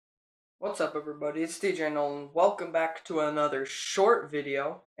What's up, everybody? It's DJ Nolan. Welcome back to another short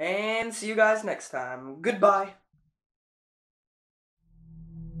video, and see you guys next time. Goodbye.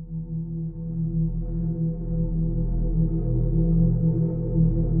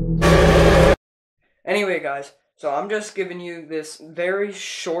 Anyway, guys, so I'm just giving you this very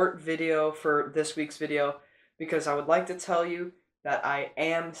short video for this week's video because I would like to tell you that I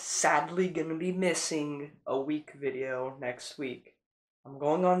am sadly gonna be missing a week video next week. I'm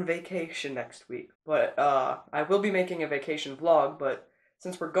going on vacation next week, but I will be making a vacation vlog, but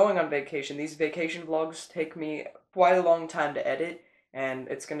since we're going on vacation, these vacation vlogs take me quite a long time to edit, and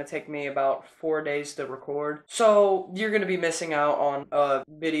it's gonna take me about 4 days to record. So you're gonna be missing out on a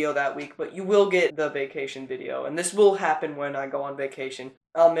video that week, but you will get the vacation video, and this will happen when I go on vacation.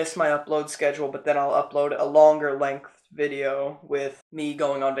 I'll miss my upload schedule, but then I'll upload a longer length video with me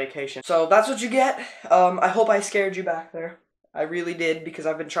going on vacation. So that's what you get. I hope I scared you back there. I really did, because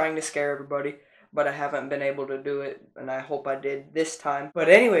I've been trying to scare everybody, but I haven't been able to do it, and I hope I did this time. But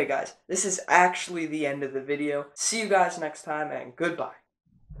anyway, guys, this is actually the end of the video. See you guys next time, and goodbye.